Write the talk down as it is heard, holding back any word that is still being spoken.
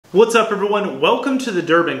What's up everyone? Welcome to the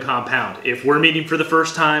Durbin Compound. If we're meeting for the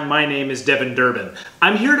first time, my name is Devin Durbin.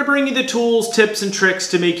 I'm here to bring you the tools, tips, and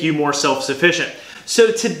tricks to make you more self-sufficient.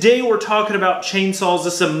 So today we're talking about chainsaws.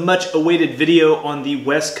 This is a much awaited video on the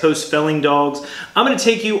Westcoast felling dogs. I'm going to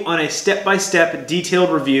take you on a step-by-step detailed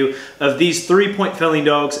review of these 3-point felling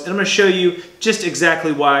dogs, and I'm going to show you just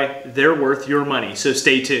exactly why they're worth your money. So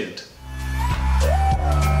stay tuned.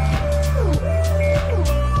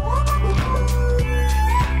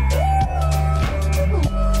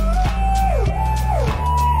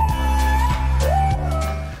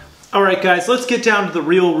 Alright guys, let's get down to the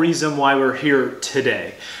real reason why we're here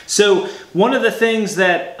today. So one of the things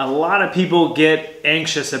that a lot of people get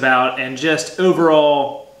anxious about and just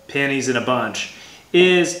overall panties in a bunch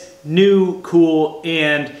is new, cool,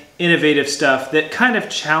 and innovative stuff that kind of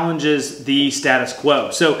challenges the status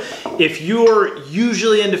quo. So if you're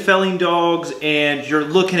usually into felling dogs and you're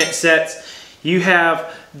looking at sets, you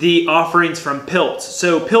have the offerings from Pilts.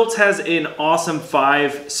 So Pilts has an awesome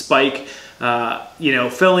 5-spike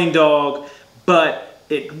felling dog, but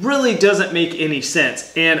it really doesn't make any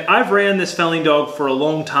sense. And I've ran this felling dog for a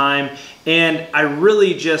long time, and I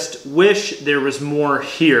really just wish there was more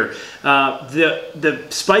here. The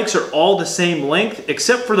spikes are all the same length,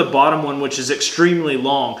 except for the bottom one, which is extremely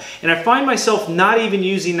long. And I find myself not even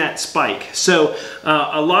using that spike. So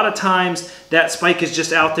a lot of times that spike is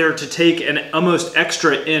just out there to take an almost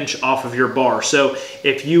extra inch off of your bar. So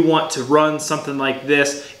if you want to run something like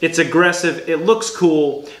this, it's aggressive, it looks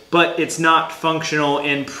cool, but it's not functional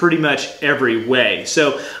in pretty much every way.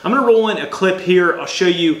 So I'm gonna roll in a clip here. I'll show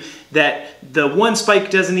you that the one spike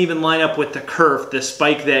doesn't even line up with the kerf, the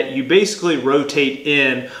spike that you basically rotate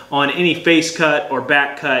in on any face cut or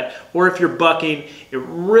back cut, or if you're bucking, it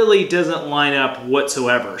really doesn't line up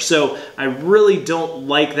whatsoever. So I really don't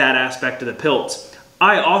like that aspect of the Pilts.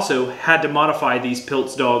 I also had to modify these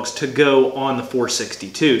Pilts dogs to go on the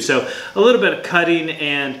 462. So a little bit of cutting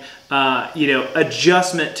and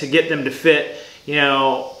adjustment to get them to fit,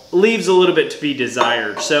 leaves a little bit to be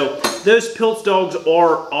desired. So those Pilts dogs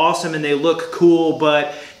are awesome and they look cool,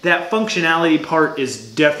 but that functionality part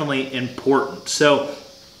is definitely important. So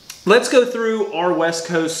let's go through our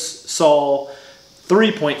Westcoast saw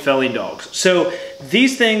 3-point felling dogs. So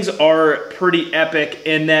these things are pretty epic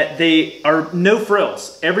in that they are no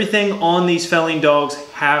frills. Everything on these felling dogs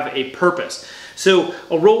have a purpose. So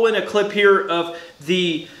I'll roll in a clip here of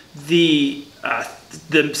the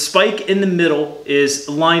spike in the middle is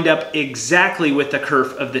lined up exactly with the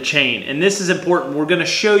kerf of the chain. And this is important. We're gonna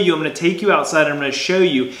show you, I'm gonna take you outside, and I'm gonna show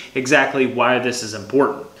you exactly why this is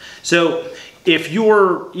important. So if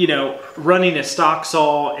you're, running a stock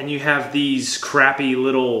saw and you have these crappy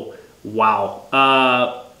little,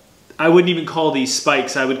 I wouldn't even call these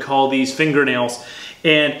spikes, I would call these fingernails.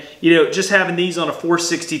 And, just having these on a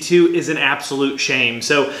 462 is an absolute shame.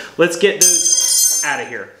 So let's get those out of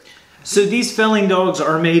here. So these felling dogs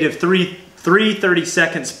are made of 3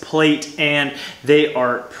 30-seconds plate, and they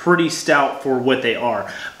are pretty stout for what they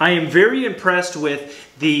are. I am very impressed with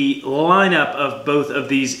the lineup of both of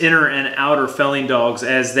these inner and outer felling dogs,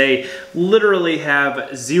 as they literally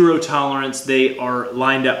have zero tolerance. They are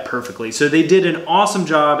lined up perfectly. So they did an awesome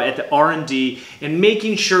job at the R&D in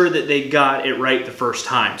making sure that they got it right the first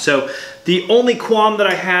time. So the only qualm that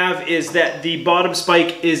I have is that the bottom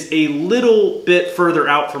spike is a little bit further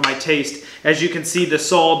out for my taste. As you can see, the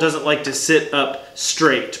saw doesn't like to sit up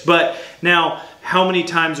straight. But now, how many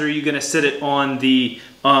times are you going to sit it on the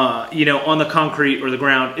on the concrete or the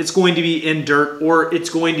ground? It's going to be in dirt, or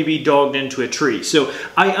it's going to be dogged into a tree. So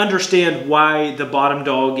I understand why the bottom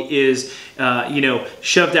dog is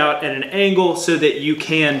shoved out at an angle so that you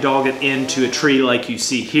can dog it into a tree like you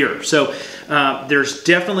see here. So there's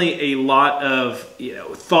definitely a lot of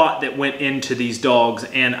thought that went into these dogs,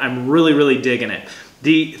 and I'm really digging it.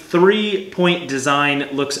 The 3-point design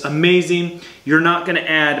looks amazing. You're not going to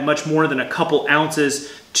add much more than a couple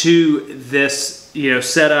ounces to this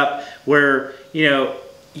setup, where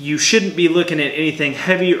you shouldn't be looking at anything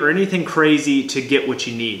heavy or anything crazy to get what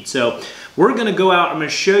you need. So we're going to go out. I'm going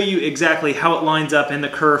to show you exactly how it lines up in the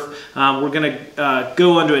kerf. We're going to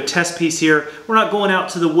go onto a test piece here. We're not going out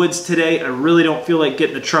to the woods today. I really don't feel like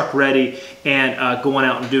getting the truck ready and going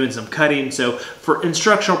out and doing some cutting. So for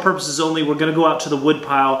instructional purposes only, we're going to go out to the wood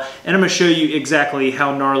pile, and I'm going to show you exactly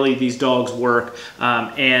how gnarly these dogs work,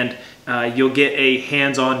 and you'll get a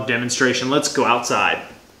hands-on demonstration. Let's go outside.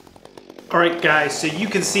 Alright guys, so you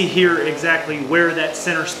can see here exactly where that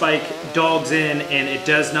center spike dogs in, and it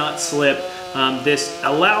does not slip. This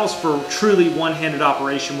allows for truly one-handed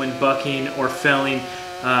operation when bucking or felling.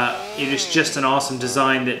 It is just an awesome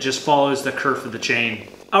design that just follows the kerf of the chain.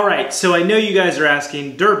 All right, so I know you guys are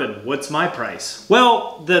asking, Durbin, what's my price?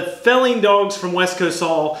 Well, the felling dogs from Westcoast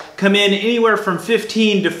Saw come in anywhere from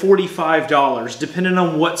 $15 to $45, depending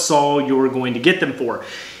on what saw you're going to get them for.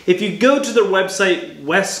 If you go to their website,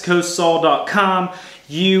 westcoastsaw.com,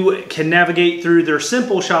 you can navigate through their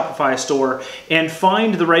simple Shopify store and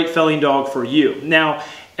find the right felling dog for you. Now,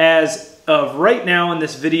 as of right now in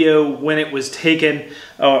this video, when it was taken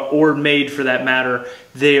or made for that matter,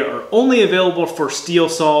 they are only available for Stihl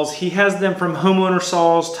saws. He has them from homeowner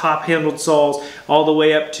saws, top handled saws, all the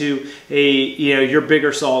way up to your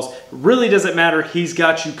bigger saws. Really doesn't matter, he's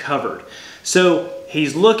got you covered. So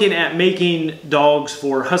he's looking at making dogs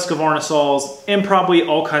for Husqvarna saws and probably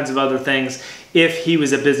all kinds of other things if he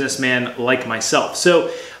was a businessman like myself.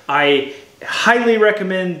 So I highly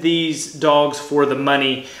recommend these dogs for the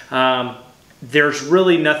money. There's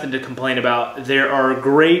really nothing to complain about. There are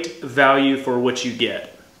great value for what you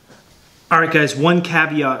get. All right, guys, one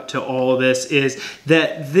caveat to all of this is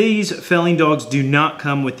that these felling dogs do not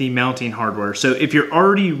come with the mounting hardware. So if you're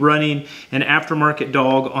already running an aftermarket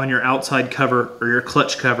dog on your outside cover or your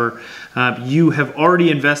clutch cover, you have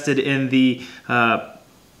already invested in the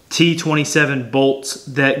T27 bolts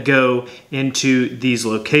that go into these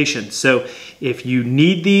locations. So if you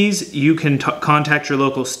need these, you can contact your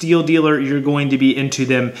local Stihl dealer. You're going to be into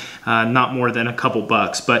them not more than a couple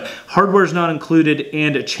bucks, but hardware is not included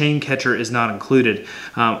and a chain catcher is not included.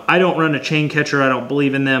 I don't run a chain catcher. I don't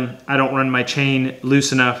believe in them. I don't run my chain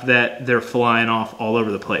loose enough that they're flying off all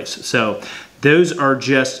over the place. So those are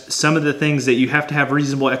just some of the things that you have to have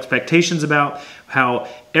reasonable expectations about. How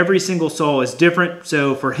every single saw is different.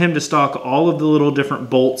 So for him to stock all of the little different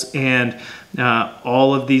bolts and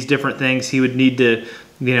all of these different things, he would need to,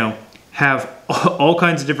 have all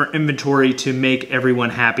kinds of different inventory to make everyone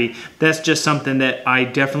happy. That's just something that I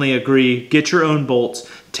definitely agree. Get your own bolts,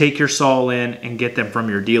 take your saw in, and get them from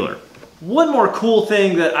your dealer. One more cool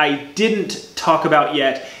thing that I didn't talk about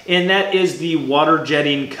yet, and that is the water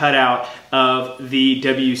jetting cutout of the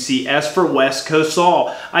WCS for Westcoast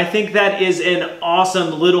Saw. I think that is an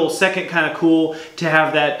awesome little second kind of cool to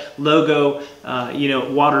have that logo,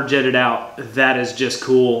 water jetted out. That is just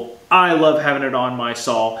cool. I love having it on my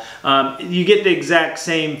saw. You get the exact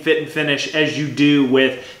same fit and finish as you do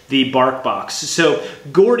with the Bark Box. So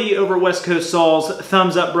Gordy over Westcoast Saws,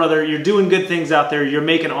 thumbs up, brother. You're doing good things out there. You're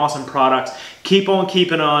making awesome products. Keep on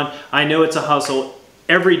keeping on. I know it's a hustle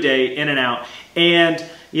every day, in and out. And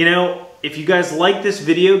if you guys like this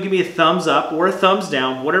video, give me a thumbs up or a thumbs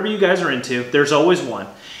down, whatever you guys are into. There's always one.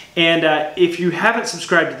 And if you haven't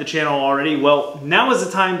subscribed to the channel already, well, now is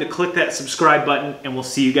the time to click that subscribe button, and we'll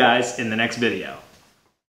see you guys in the next video.